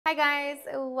Hi guys,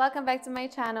 welcome back to my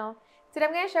channel. Today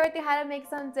I'm going to share with you how to make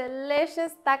some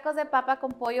delicious tacos de papa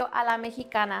con pollo a la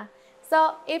mexicana.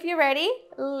 So if you're ready,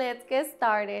 let's get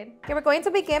started. Okay, we're going to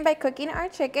begin by cooking our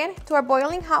chicken. To our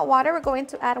boiling hot water, we're going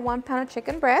to add 1 pound of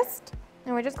chicken breast,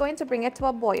 and we're just going to bring it to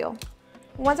a boil.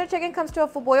 Once our chicken comes to a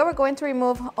full boil, we're going to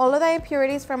remove all of the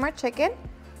impurities from our chicken.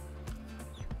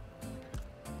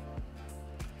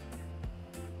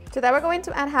 To that, we're going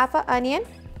to add half an onion,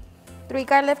 3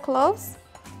 garlic cloves,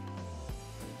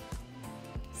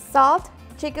 salt,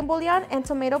 chicken bouillon, and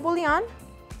tomato bouillon,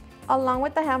 along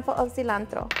with a handful of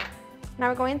cilantro. Now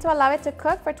we're going to allow it to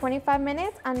cook for 25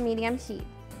 minutes on medium heat.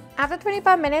 After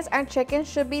 25 minutes, our chicken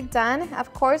should be done.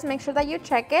 Of course, make sure that you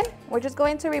check it. We're just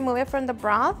going to remove it from the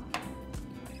broth.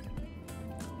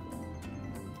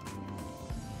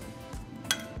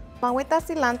 Along with the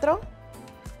cilantro.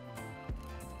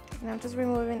 And I'm just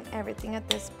removing everything at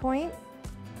this point.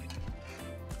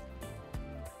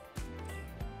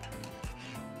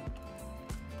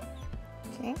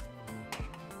 Okay.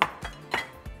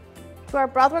 To our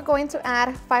broth, we're going to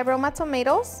add 5 roma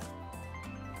tomatoes,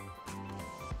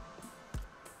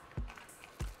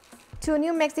 2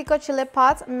 New Mexico chili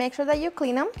pods, make sure that you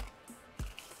clean them,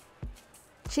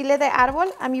 chile de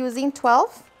árbol, I'm using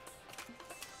 12,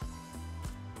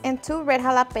 and 2 red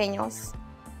jalapeños.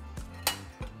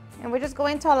 And we're just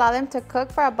going to allow them to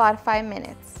cook for about 5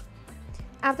 minutes.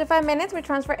 After 5 minutes, we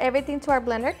transfer everything to our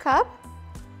blender cup.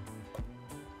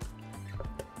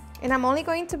 And I'm only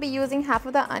going to be using half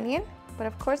of the onion, but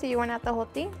of course if you want to add the whole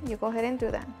thing, you go ahead and do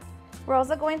that. We're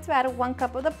also going to add 1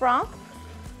 cup of the broth,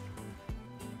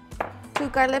 2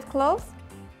 garlic cloves,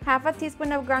 half a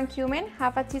teaspoon of ground cumin,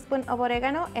 half a teaspoon of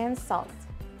oregano, and salt.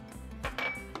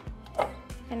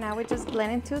 And now we just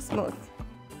blend it to smooth.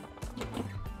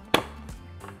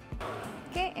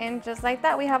 Okay, and just like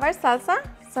that, we have our salsa.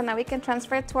 So now we can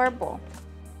transfer it to our bowl.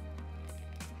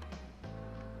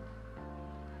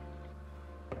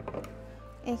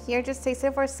 And here, just taste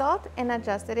it for salt and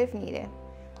adjust it if needed.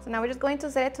 So now we're just going to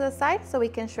set it to the side so we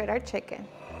can shred our chicken.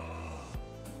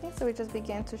 Okay, so we just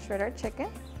begin to shred our chicken.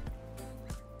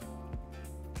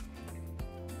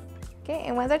 Okay,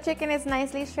 and once our chicken is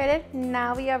nicely shredded,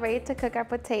 now we are ready to cook our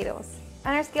potatoes.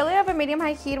 On our skillet of a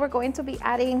medium-high heat, we're going to be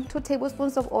adding 2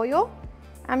 tablespoons of oil.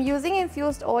 I'm using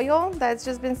infused oil that's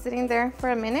just been sitting there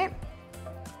for a minute.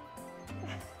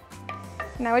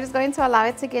 Now we're just going to allow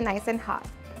it to get nice and hot.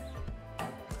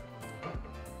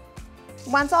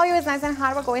 Once the oil is nice and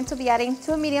hot, we're going to be adding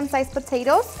 2 medium-sized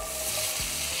potatoes.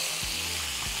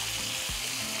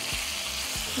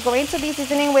 We're going to be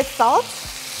seasoning with salt.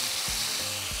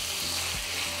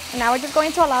 And now we're just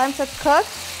going to allow them to cook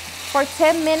for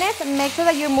 10 minutes. Make sure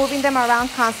that you're moving them around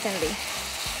constantly.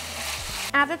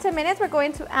 After 10 minutes, we're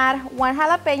going to add 1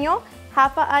 jalapeño,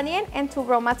 half an onion, and 2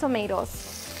 roma tomatoes.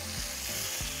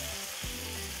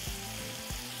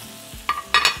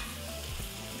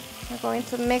 We're going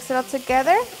to mix it all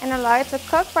together and allow it to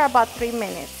cook for about 3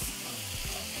 minutes.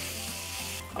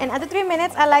 And after 3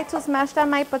 minutes, I like to smash down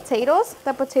my potatoes.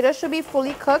 The potatoes should be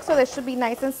fully cooked, so they should be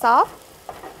nice and soft.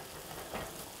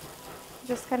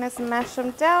 Just kind of smash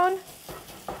them down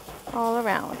all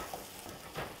around.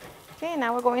 Okay,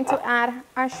 now we're going to add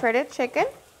our shredded chicken.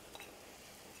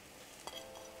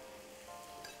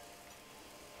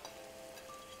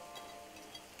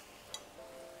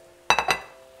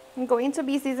 I'm going to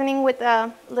be seasoning with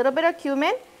a little bit of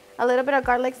cumin, a little bit of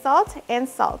garlic salt, and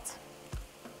salt.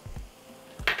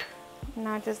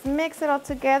 Now just mix it all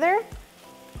together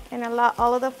and allow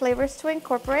all of the flavors to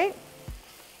incorporate.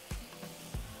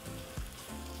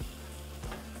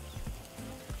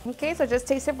 Okay, so just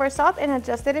taste it for salt and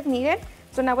adjust it if needed.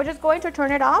 So now we're just going to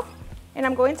turn it off, and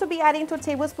I'm going to be adding 2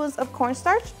 tablespoons of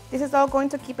cornstarch. This is all going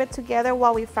to keep it together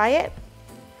while we fry it.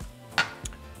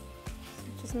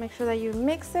 Just make sure that you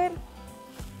mix it.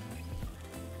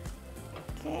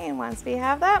 Okay, and once we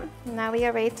have that, now we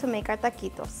are ready to make our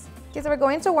taquitos. Okay, so we're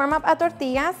going to warm up our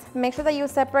tortillas. Make sure that you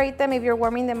separate them if you're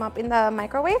warming them up in the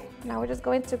microwave. Now we're just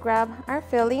going to grab our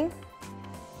filling.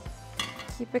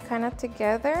 Keep it kind of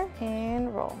together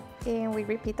and roll. And we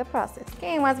repeat the process.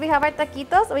 Okay, and once we have our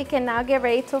taquitos, we can now get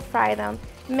ready to fry them.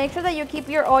 Make sure that you keep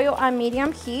your oil on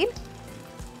medium heat.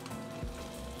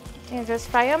 And just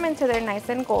fry them until they're nice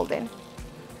and golden.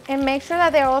 And make sure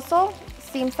that they're also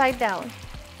seam side down.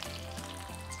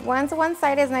 Once one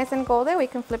side is nice and golden, we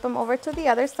can flip them over to the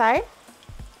other side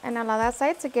and allow that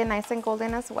side to get nice and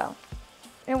golden as well.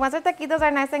 And once our taquitos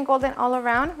are nice and golden all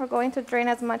around, we're going to drain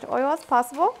as much oil as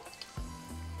possible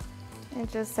and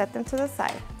just set them to the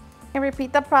side. And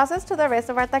repeat the process to the rest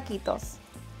of our taquitos.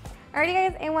 Alrighty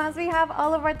guys, and once we have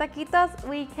all of our taquitos,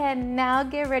 we can now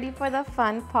get ready for the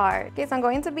fun part. Okay, so I'm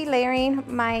going to be layering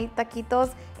my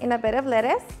taquitos in a bed of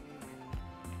lettuce.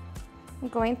 I'm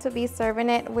going to be serving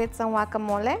it with some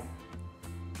guacamole.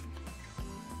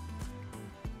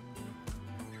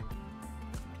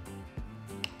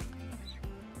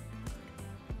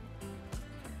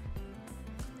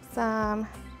 Some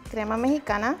crema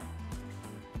mexicana.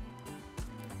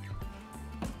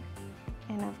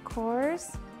 And of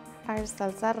course, our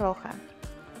salsa roja.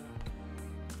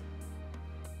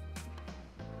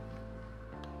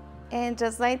 And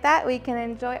just like that, we can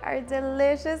enjoy our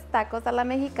delicious tacos a la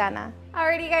mexicana.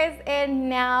 Alrighty guys, and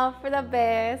now for the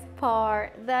best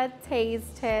part, the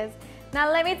taste test. Now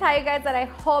let me tell you guys that I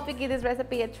hope you give this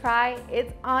recipe a try.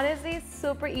 It's honestly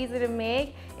super easy to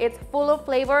make. It's full of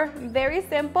flavor, very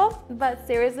simple, but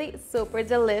seriously super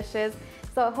delicious.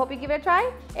 So I hope you give it a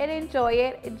try and enjoy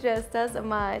it just as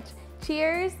much.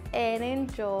 Cheers and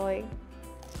enjoy.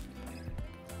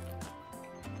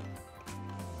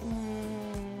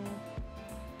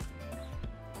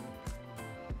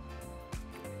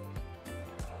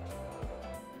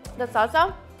 The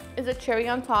salsa is a cherry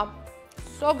on top.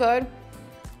 So good.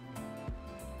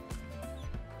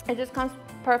 It just comes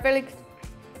perfectly.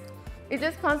 It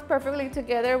just comes perfectly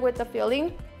together with the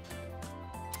filling.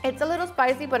 It's a little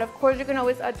spicy, but of course you can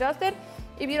always adjust it.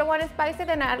 If you don't want it spicy,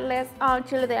 then add less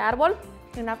chile de árbol.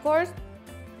 And of course,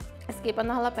 skip on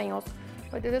the jalapeños.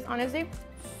 But this is honestly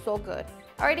so good.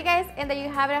 Alrighty guys, and there you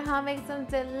have it, how to make some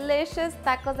delicious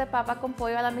tacos de papa con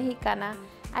pollo a la mexicana.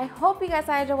 I hope you guys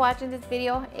enjoyed watching this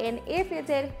video, and if you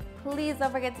did, please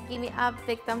don't forget to give me a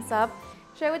big thumbs up.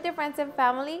 Share with your friends and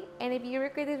family, and if you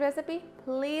recreate this recipe,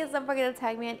 please don't forget to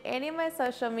tag me on any of my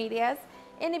social medias.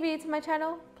 And if you're new to my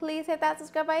channel, please hit that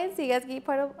subscribe button so you guys can be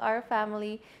part of our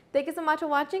family. Thank you so much for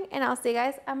watching, and I'll see you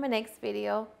guys on my next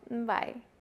video. Bye.